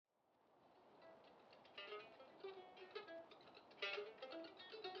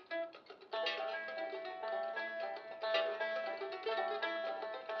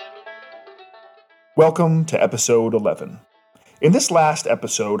Welcome to episode 11. In this last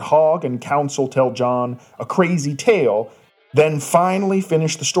episode, Hog and Council tell John a crazy tale, then finally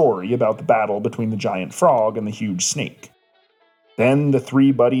finish the story about the battle between the giant frog and the huge snake. Then the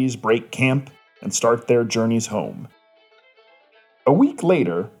three buddies break camp and start their journeys home. A week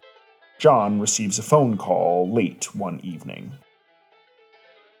later, John receives a phone call late one evening.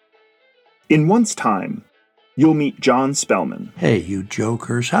 In Once Time, you'll meet John Spellman. Hey, you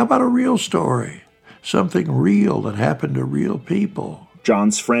jokers, how about a real story? Something real that happened to real people.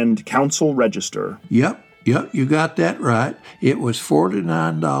 John's friend, Council Register. Yep, you got that right. It was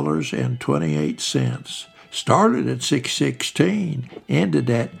 $49.28. Started at $6.16,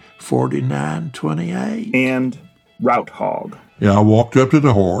 ended at $49.28. And Route Hog. Yeah, I walked up to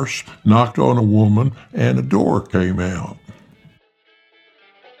the horse, knocked on a woman, and a door came out.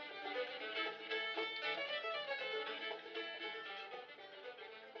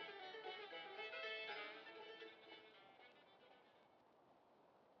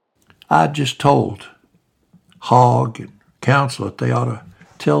 I just told Hog and Council that they ought to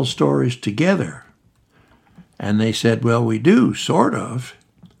tell stories together. And they said, well, we do, sort of.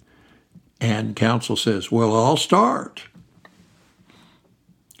 And Council says, well, I'll start.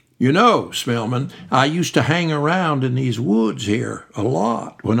 You know, Smellman, I used to hang around in these woods here a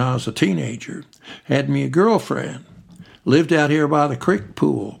lot when I was a teenager. Had me a girlfriend. Lived out here by the creek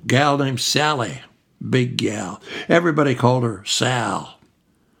pool. Gal named Sally. Big gal. Everybody called her Sal.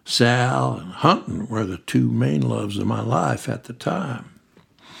 Sal and hunting were the two main loves of my life at the time.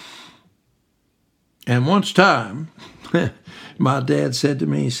 And once time, my dad said to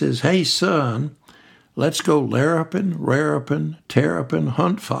me, he says, hey, son, let's go larrupin', rarrupin', terrapin',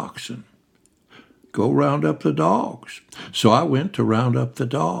 hunt foxin'. Go round up the dogs. So I went to round up the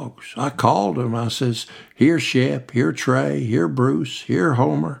dogs. I called them. I says, here Shep, here Trey, here Bruce, here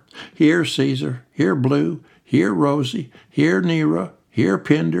Homer, here Caesar, here Blue, here Rosie, here Nera, here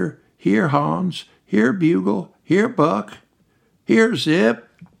Pinder, here Hans, here Bugle, here Buck, here Zip.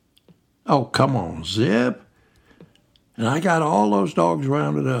 Oh, come on, Zip. And I got all those dogs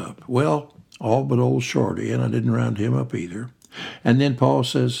rounded up. Well, all but old Shorty, and I didn't round him up either. And then Paul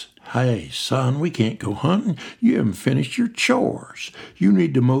says, hey, son, we can't go hunting. You haven't finished your chores. You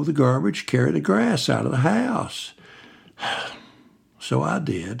need to mow the garbage, carry the grass out of the house. So I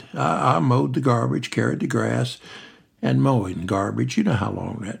did. I mowed the garbage, carried the grass, and mowing garbage, you know how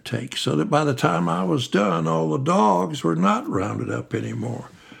long that takes. So that by the time I was done, all the dogs were not rounded up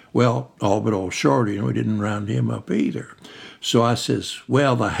anymore. Well, all but old Shorty, and we didn't round him up either. So I says,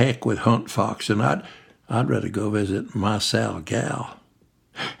 well, the heck with hunt fox, and I'd rather go visit my Sal gal.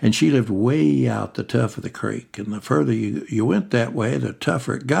 And she lived way out the tough of the creek, and the further you went that way, the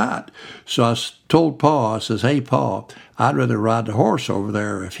tougher it got. So I told Pa, I says, hey, Pa, I'd rather ride the horse over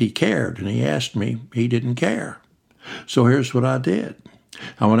there if he cared. And he asked me, he didn't care. So here's what I did.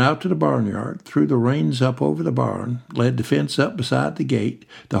 I went out to the barnyard, threw the reins up over the barn, led the fence up beside the gate.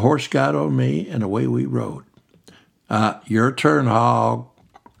 The horse got on me, and away we rode. Your turn, Hog.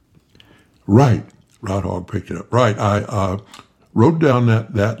 Right. Route Hog picked it up. Right. I rode down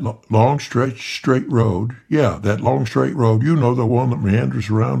that long, straight road. Yeah, that long, straight road. You know, the one that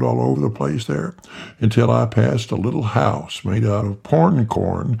meanders around all over the place there, until I passed a little house made out of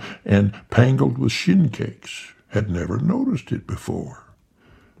corn and pangled with shin cakes. Had never noticed it before.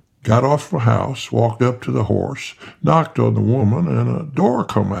 Got off the house, walked up to the horse, knocked on the woman, and a door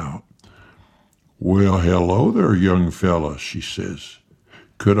come out. Well, hello there, young fella, she says.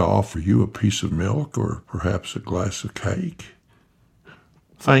 Could I offer you a piece of milk or perhaps a glass of cake?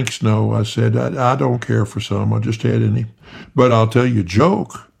 Thanks, no, I said. I don't care for some. I just had any. But I'll tell you a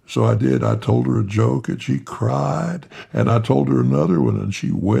joke. So I did. I told her a joke, and she cried. And I told her another one, and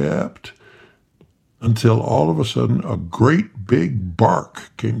she wept. Until all of a sudden a great big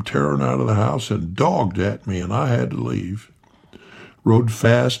bark came tearing out of the house and dogged at me, and I had to leave. Rode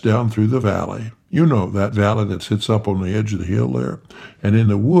fast down through the valley. You know, that valley that sits up on the edge of the hill there. And in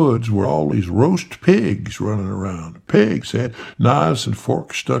the woods were all these roast pigs running around. Pigs had knives and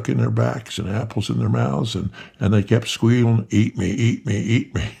forks stuck in their backs and apples in their mouths, and they kept squealing, eat me, eat me,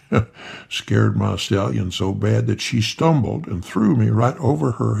 eat me. Scared my stallion so bad that she stumbled and threw me right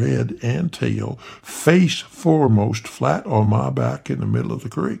over her head and tail, face foremost, flat on my back in the middle of the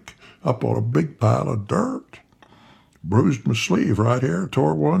creek, up on a big pile of dirt. Bruised my sleeve right here,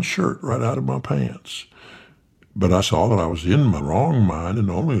 tore one shirt right out of my pants. But I saw that I was in my wrong mind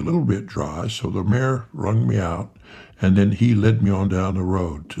and only a little bit dry, so the mayor wrung me out, and then he led me on down the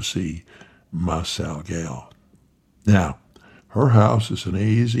road to see my Sal gal. Now, her house is an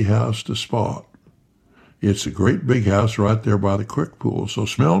easy house to spot. It's a great big house right there by the creek pool. So,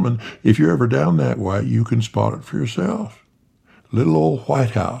 Smellman, if you're ever down that way, you can spot it for yourself. Little old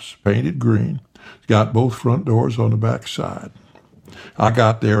white house, painted green. It's got both front doors on the back side. I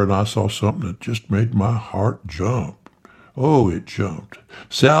got there and I saw something that just made my heart jump. Oh, it jumped.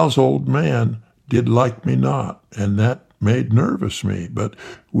 Sal's old man did like me not, and that made nervous me, but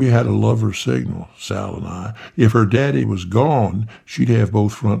we had a lover signal, Sal and I. If her daddy was gone, she'd have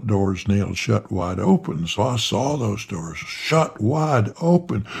both front doors nailed shut wide open. So I saw those doors shut wide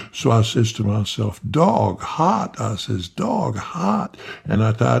open. So I says to myself, dog hot. I says, dog hot. And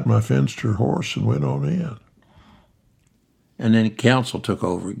I tied my fence to her horse and went on in. And then Council took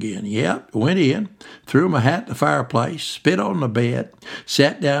over again. Yep, went in, threw my hat in the fireplace, spit on the bed,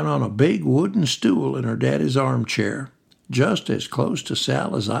 sat down on a big wooden stool in her daddy's armchair, just as close to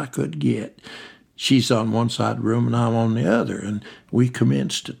Sal as I could get. She's on one side of the room and I'm on the other, and we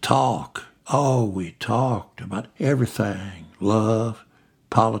commenced to talk. Oh, we talked about everything. Love,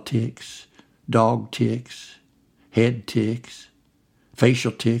 politics, dog ticks, head ticks,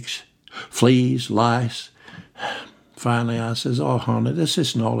 facial ticks, fleas, lice. Finally, I says, oh, honey, this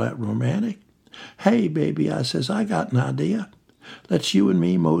isn't all that romantic. Hey, baby, I says, I got an idea. Let's you and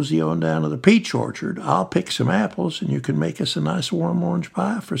me mosey on down to the peach orchard. I'll pick some apples, and you can make us a nice warm orange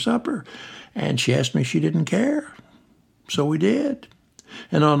pie for supper. And she asked me if she didn't care. So we did.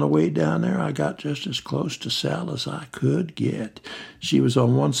 And on the way down there, I got just as close to Sal as I could get. She was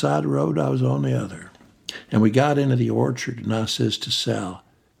on one side of the road, I was on the other. And we got into the orchard, and I says to Sal,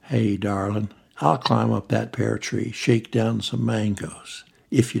 hey, darling, I'll climb up that pear tree, shake down some mangoes,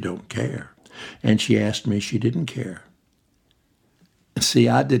 if you don't care. And she asked me if she didn't care. See,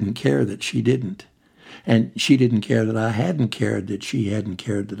 I didn't care that she didn't. And she didn't care that I hadn't cared that she hadn't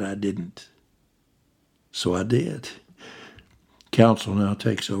cared that I didn't. So I did. Council now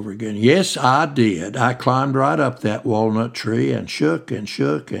takes over again. Yes, I did. I climbed right up that walnut tree and shook and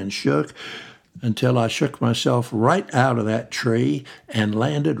shook and shook until I shook myself right out of that tree and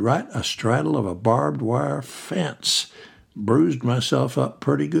landed right astraddle of a barbed wire fence. Bruised myself up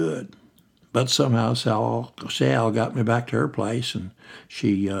pretty good. But somehow Sal got me back to her place, and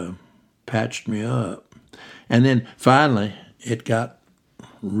she patched me up. And then finally, it got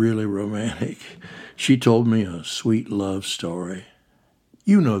really romantic. She told me a sweet love story.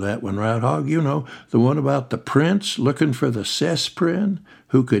 You know that one, right, Hog? You know, the one about the prince looking for the cessprin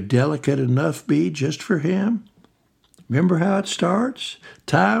who could delicate enough be just for him? Remember how it starts?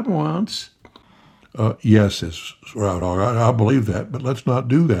 Time once. Yes, it's right, Hog. I believe that, but let's not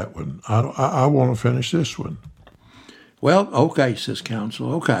do that one. I want to finish this one. Well, okay, says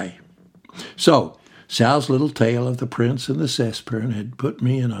Council, okay. So, Sal's little tale of the prince and the cessprin had put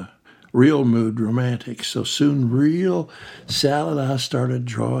me in a real mood romantic. So soon Sal and I started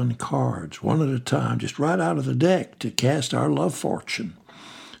drawing cards, one at a time, just right out of the deck to cast our love fortune.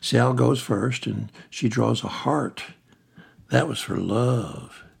 Sal goes first, and she draws a heart. That was for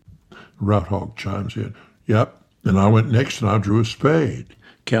love. Routhog chimes in. Yep. And I went next, and I drew a spade.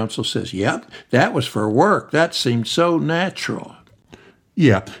 Council says, yep, that was for work. That seemed so natural.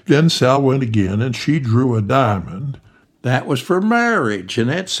 Yeah. Then Sal went again, and she drew a diamond. That was for marriage, and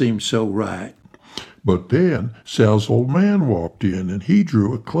that seemed so right. But then Sal's old man walked in, and he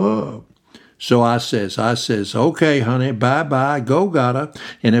drew a club. So I says, okay, honey, bye-bye, go gotta,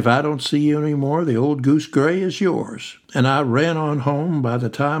 and if I don't see you anymore, the old goose gray is yours. And I ran on home. By the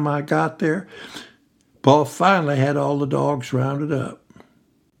time I got there, Paul finally had all the dogs rounded up.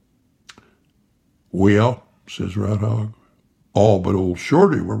 Well, says Routhog, all but old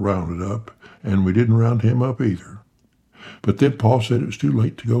Shorty were rounded up, and we didn't round him up either. But then Paul said it was too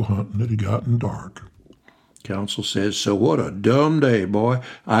late to go hunting. It had gotten dark. Council says, so what a dumb day, boy.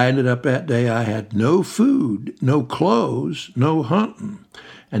 I ended up that day I had no food, no clothes, no hunting.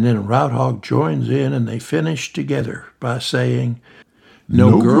 And then Routhog joins in, and they finish together by saying,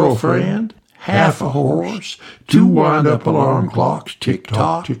 no girlfriend, half a horse, 2 wind-up alarm clocks,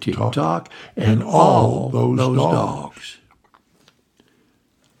 tick-tock, tick-tock, and all those dogs.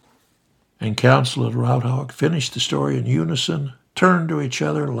 And Council and Routhog finished the story in unison, turned to each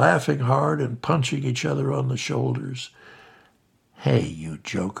other, laughing hard and punching each other on the shoulders. Hey, you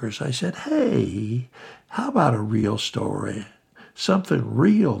jokers, I said, hey, how about a real story? Something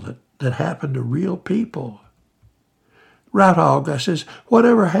real that happened to real people. Routhog, I says,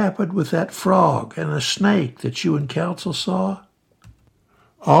 whatever happened with that frog and the snake that you and Council saw?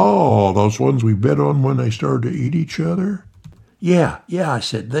 Oh, those ones we bet on when they started to eat each other? Yeah, I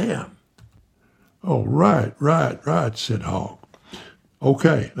said them. Oh, right, said Hog.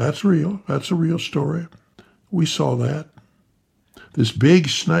 Okay, that's real. That's a real story. We saw that. This big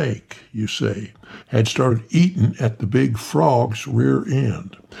snake, you say, had started eating at the big frog's rear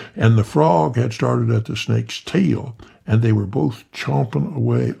end, and the frog had started at the snake's tail, and they were both chomping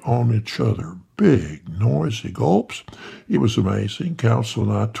away on each other. Big, noisy gulps. It was amazing. Council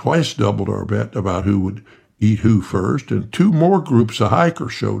and I twice doubled our bet about who would eat who first, and 2 more groups of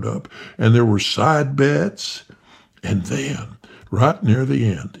hikers showed up, and there were side bets. And then, right near the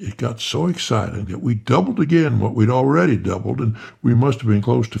end, it got so exciting that we doubled again what we'd already doubled, and we must have been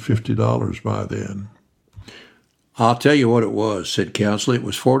close to $50 by then. I'll tell you what it was, said Council. It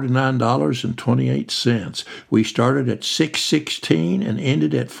was $49.28. We started at $6.16 and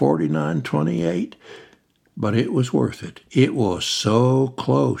ended at $49.28, but it was worth it. It was so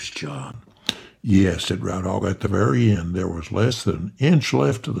close, John. Yes, said Route Hog. At the very end, there was less than an inch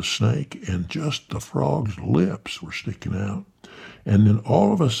left of the snake, and just the frog's lips were sticking out. And then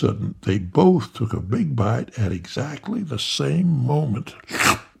all of a sudden, they both took a big bite at exactly the same moment.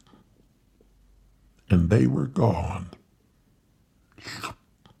 And they were gone.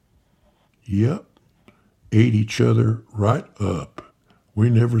 Yep, ate each other right up.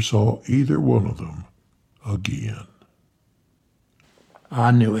 We never saw either one of them again.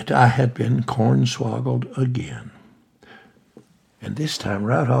 I knew it. I had been cornswoggled again. And this time,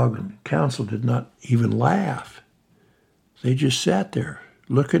 Route Hog and Council did not even laugh. They just sat there,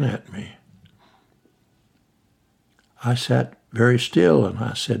 looking at me. I sat very still, and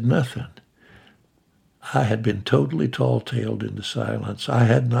I said nothing. I had been totally tall-tailed into silence. I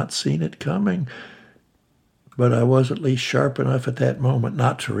had not seen it coming, but I was at least sharp enough at that moment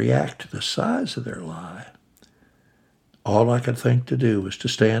not to react to the size of their lie. All I could think to do was to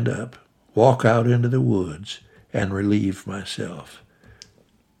stand up, walk out into the woods, and relieve myself,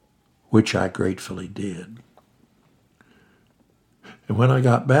 which I gratefully did. And when I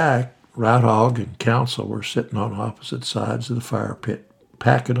got back, Route Hog and Council were sitting on opposite sides of the fire pit,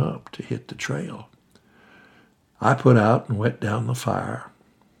 packing up to hit the trail. I put out and went down the fire.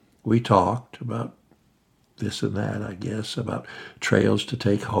 We talked about this and that, I guess, about trails to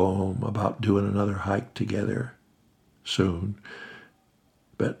take home, about doing another hike together soon.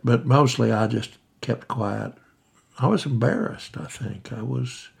 But mostly I just kept quiet. I was embarrassed, I think. I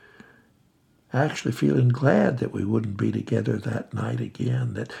was actually feeling glad that we wouldn't be together that night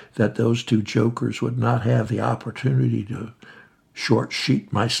again, that those 2 jokers would not have the opportunity to short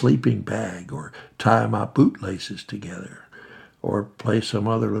sheet my sleeping bag or tie my bootlaces together or play some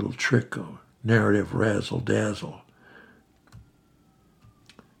other little trick of narrative razzle-dazzle.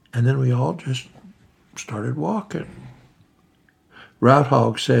 And then we all just started walking. Route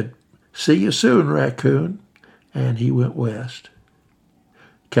Hog said, "See you soon, Raccoon," and he went west.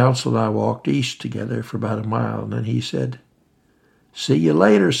 Council and I walked east together for about a mile, and then he said, "See you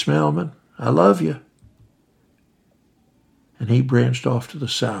later, Smellman. I love you." And he branched off to the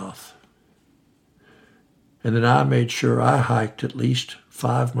south. And then I made sure I hiked at least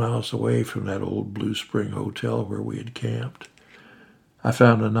 5 miles away from that old Blue Spring Hotel where we had camped. I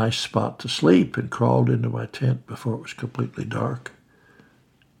found a nice spot to sleep and crawled into my tent before it was completely dark.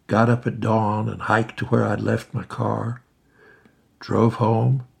 Got up at dawn and hiked to where I'd left my car, drove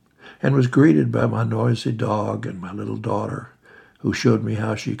home, and was greeted by my noisy dog and my little daughter, who showed me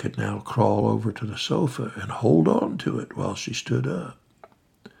how she could now crawl over to the sofa and hold on to it while she stood up.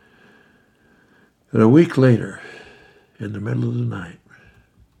 And a week later, in the middle of the night,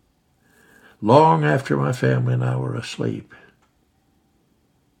 long after my family and I were asleep,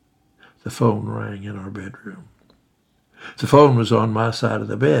 the phone rang in our bedroom. The phone was on my side of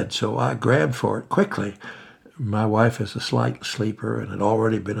the bed, so I grabbed for it quickly. My wife is a slight sleeper and had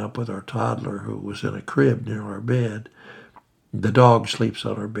already been up with our toddler, who was in a crib near our bed. The dog sleeps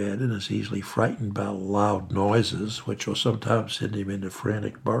on our bed and is easily frightened by loud noises, which will sometimes send him into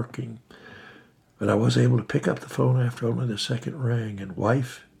frantic barking. But I was able to pick up the phone after only the second ring, and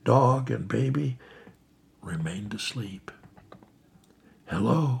wife, dog, and baby remained asleep.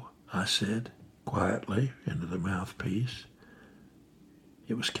 "Hello," I said quietly into the mouthpiece.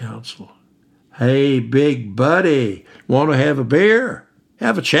 It was Council. "Hey, big buddy, want to have a beer?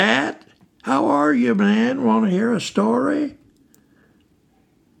 Have a chat? How are you, man? Want to hear a story?"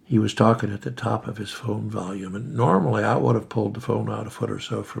 He was talking at the top of his phone volume, and normally I would have pulled the phone out a foot or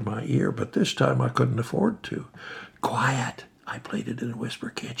so from my ear, but this time I couldn't afford to. "Quiet," I pleaded in a whisper.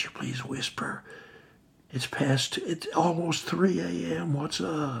 "Can't you please whisper? It's almost 3 a.m. What's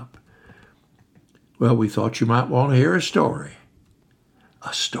up?" "Well, we thought you might want to hear a story."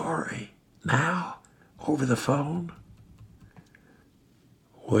 "A story? Now? Over the phone?"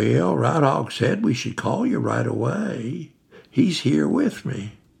 "Well, Route Hog said we should call you right away. He's here with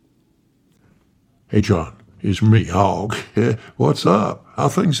me." Hey, John, It's me, Hog. What's up? How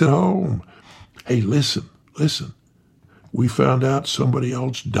things at home? Hey, listen. We found out somebody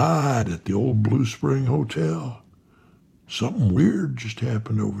else died at the old Blue Spring Hotel. Something weird just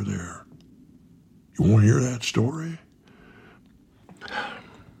happened over there. You want to hear that story?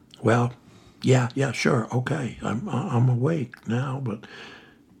 Well, yeah, sure, okay. I'm awake now, but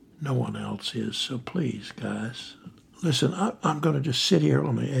no one else is, so please, guys. Listen, I'm going to just sit here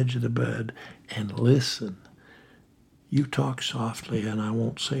on the edge of the bed and listen. You talk softly and I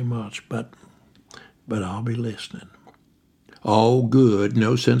won't say much, but I'll be listening. Oh, good.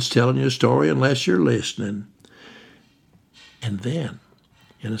 No sense telling you a story unless you're listening. And then,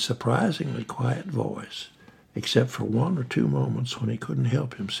 in a surprisingly quiet voice, except for 1 or 2 moments when he couldn't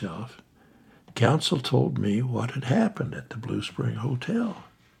help himself, Council told me what had happened at the Blue Spring Hotel.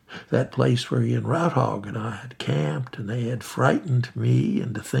 That place where he and Route Hog and I had camped, and they had frightened me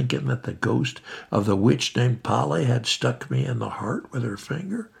into thinking that the ghost of the witch named Polly had stuck me in the heart with her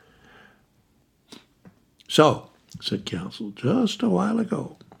finger. So, said Council, just a while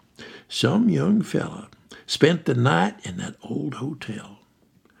ago, some young fella spent the night in that old hotel.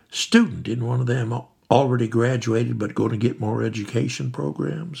 Student in one of them already graduated but going to get more education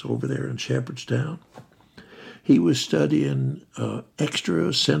programs over there in Shepherdstown. He was studying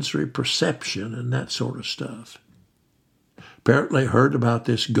extrasensory perception and that sort of stuff. Apparently heard about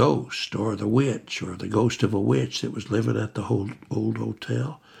this ghost or the witch or the ghost of a witch that was living at the old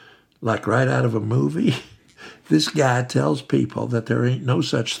hotel, like right out of a movie. This guy tells people that there ain't no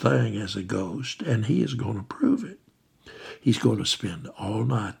such thing as a ghost, and he is going to prove it. He's going to spend all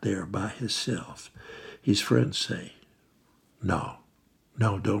night there by himself. His friends say, no,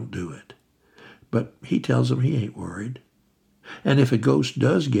 don't do it. But he tells them he ain't worried. And if a ghost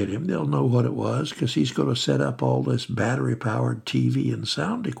does get him, they'll know what it was, because he's going to set up all this battery-powered TV and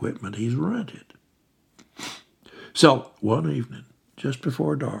sound equipment he's rented. So, one evening, just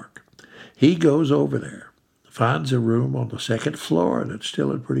before dark, he goes over there, finds a room on the 2nd floor that's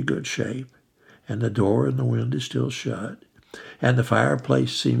still in pretty good shape, and the door and the window is still shut, and the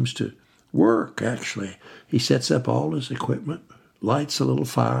fireplace seems to work, actually. He sets up all his equipment, lights a little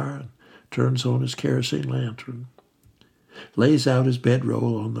fire, and turns on his kerosene lantern, lays out his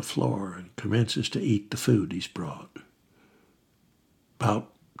bedroll on the floor, and commences to eat the food he's brought.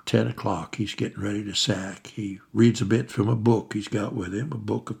 About 10 o'clock, he's getting ready to sack. He reads a bit from a book he's got with him, a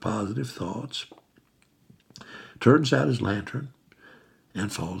book of positive thoughts, turns out his lantern,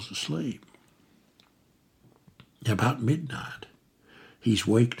 and falls asleep. About midnight, he's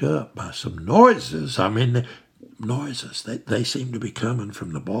waked up by some noises. Noises. They seem to be coming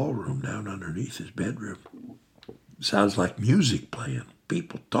from the ballroom down underneath his bedroom. Sounds like music playing,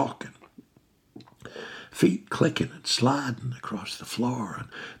 people talking, feet clicking and sliding across the floor, and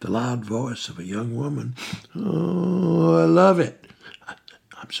the loud voice of a young woman. Oh, I love it.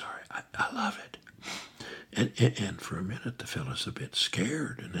 I'm sorry, I love it. And for a minute, the fella's a bit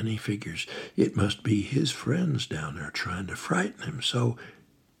scared, and then he figures it must be his friends down there trying to frighten him. So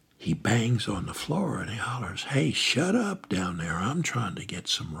he bangs on the floor and he hollers, "Hey, shut up down there. I'm trying to get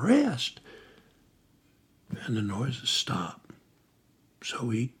some rest." And the noises stop.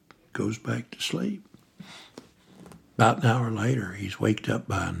 So he goes back to sleep. About an hour later, he's waked up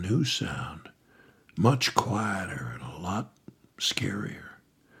by a new sound, much quieter and a lot scarier.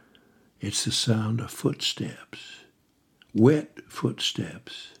 It's the sound of footsteps, wet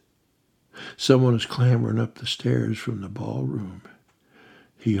footsteps. Someone is clambering up the stairs from the ballroom.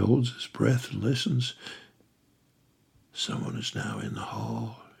 He holds his breath and listens. Someone is now in the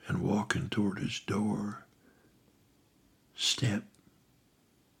hall and walking toward his door. Step,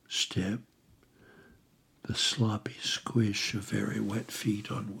 step, the sloppy squish of very wet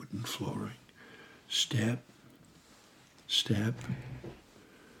feet on wooden flooring. Step, step.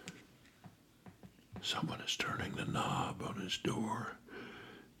 Someone is turning the knob on his door.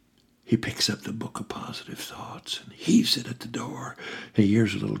 He picks up the book of positive thoughts and heaves it at the door. He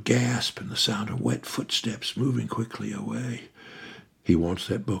hears a little gasp and the sound of wet footsteps moving quickly away. He wants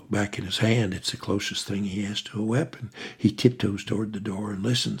that book back in his hand. It's the closest thing he has to a weapon. He tiptoes toward the door and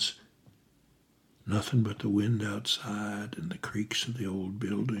listens. Nothing but the wind outside and the creaks of the old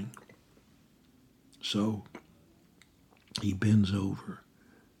building. So he bends over,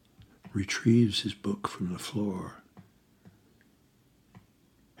 retrieves his book from the floor.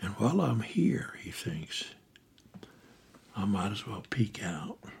 And while I'm here, he thinks, I might as well peek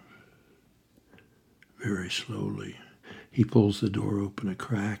out. Very slowly, he pulls the door open a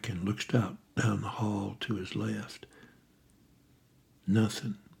crack and looks down the hall to his left.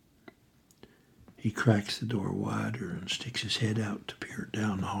 Nothing. He cracks the door wider and sticks his head out to peer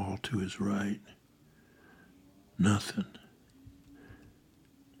down the hall to his right. Nothing.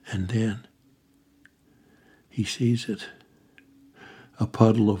 And then he sees it. A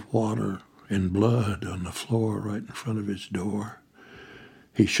puddle of water and blood on the floor right in front of his door.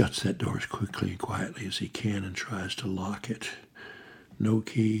 He shuts that door as quickly and quietly as he can and tries to lock it. No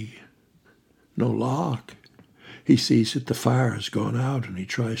key, no lock. He sees that the fire has gone out and he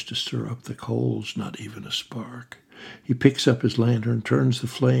tries to stir up the coals, not even a spark. He picks up his lantern, turns the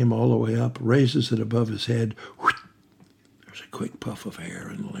flame all the way up, raises it above his head. There's a quick puff of air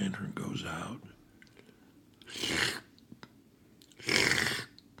and the lantern goes out.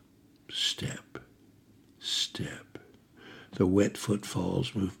 Step, step. The wet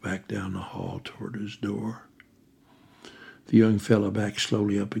footfalls move back down the hall toward his door. The young fellow backs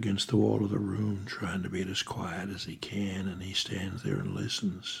slowly up against the wall of the room, trying to be as quiet as he can, and he stands there and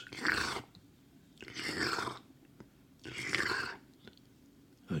listens.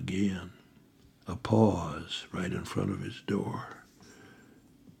 Again, a pause right in front of his door,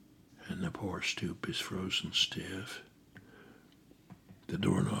 and the poor stoop is frozen stiff. The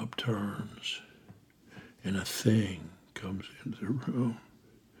doorknob turns, and a thing comes into the room.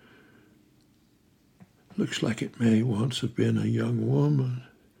 Looks like it may once have been a young woman,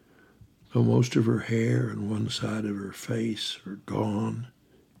 though most of her hair and one side of her face are gone.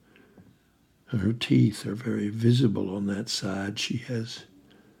 Her teeth are very visible on that side. She has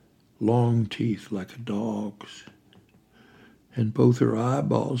long teeth like a dog's, and both her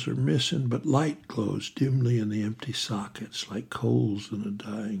eyeballs are missing, but light glows dimly in the empty sockets like coals in a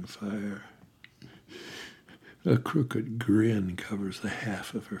dying fire. A crooked grin covers the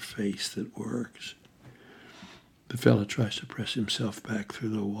half of her face that works. The fellow tries to press himself back through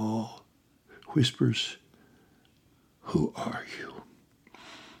the wall, whispers, "Who are you?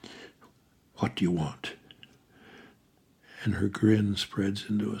 What do you want?" And her grin spreads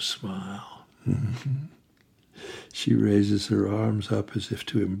into a smile. She raises her arms up as if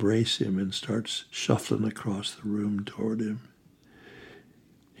to embrace him and starts shuffling across the room toward him.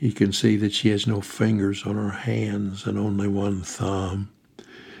 He can see that she has no fingers on her hands and only one thumb,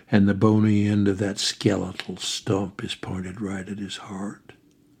 and the bony end of that skeletal stump is pointed right at his heart.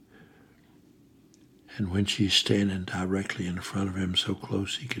 And when she's standing directly in front of him, so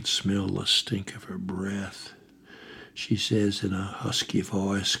close he can smell the stink of her breath, she says in a husky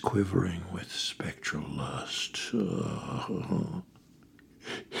voice quivering with spectral lust, "Oh,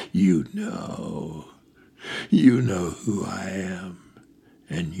 you know who I am,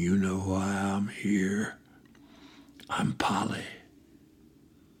 and you know why I'm here. I'm Polly,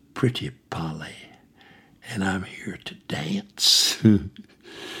 pretty Polly, and I'm here to dance,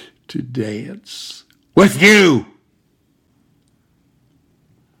 to dance with you."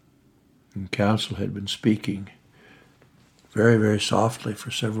 And Council had been speaking very, very softly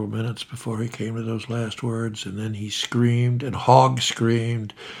for several minutes before he came to those last words, and then he screamed, and Hog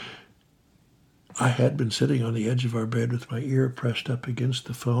screamed. I had been sitting on the edge of our bed with my ear pressed up against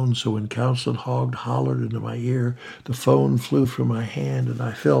the phone, so when Council and Hog hollered into my ear, the phone flew from my hand, and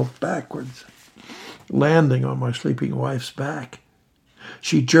I fell backwards, landing on my sleeping wife's back.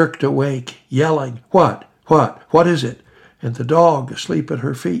 She jerked awake, yelling, What is it?" And the dog, asleep at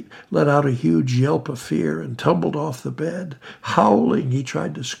her feet, let out a huge yelp of fear and tumbled off the bed. Howling, he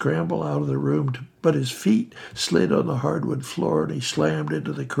tried to scramble out of the room, but his feet slid on the hardwood floor and he slammed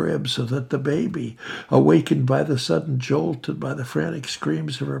into the crib so that the baby, awakened by the sudden jolt and by the frantic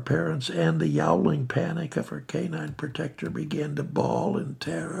screams of her parents and the yowling panic of her canine protector, began to bawl in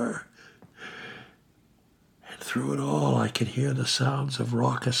terror. And through it all, I could hear the sounds of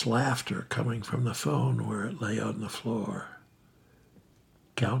raucous laughter coming from the phone where it lay on the floor.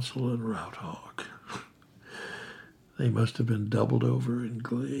 Council and Hog. They must have been doubled over in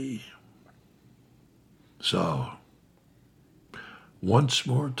glee. So, once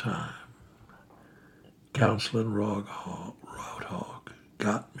more time, Council and Hog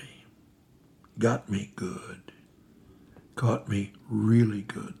got me good, caught me really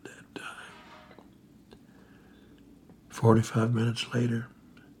good that time. 45 minutes later,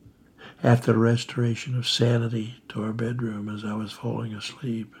 after the restoration of sanity to our bedroom as I was falling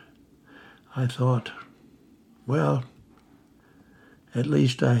asleep, I thought, well, at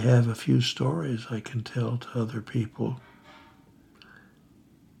least I have a few stories I can tell to other people,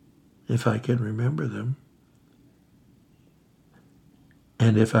 if I can remember them,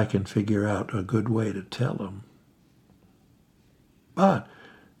 and if I can figure out a good way to tell them. But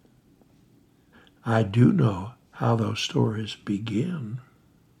I do know how those stories begin.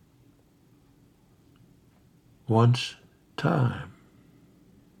 Once time.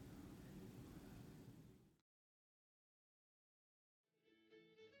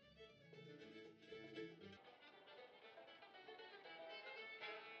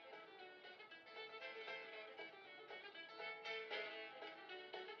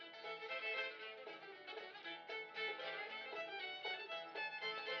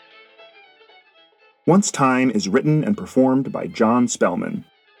 Once Time is written and performed by John Spellman,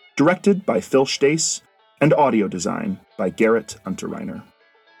 directed by Phil Stace, and audio design by Garrett Unterreiner.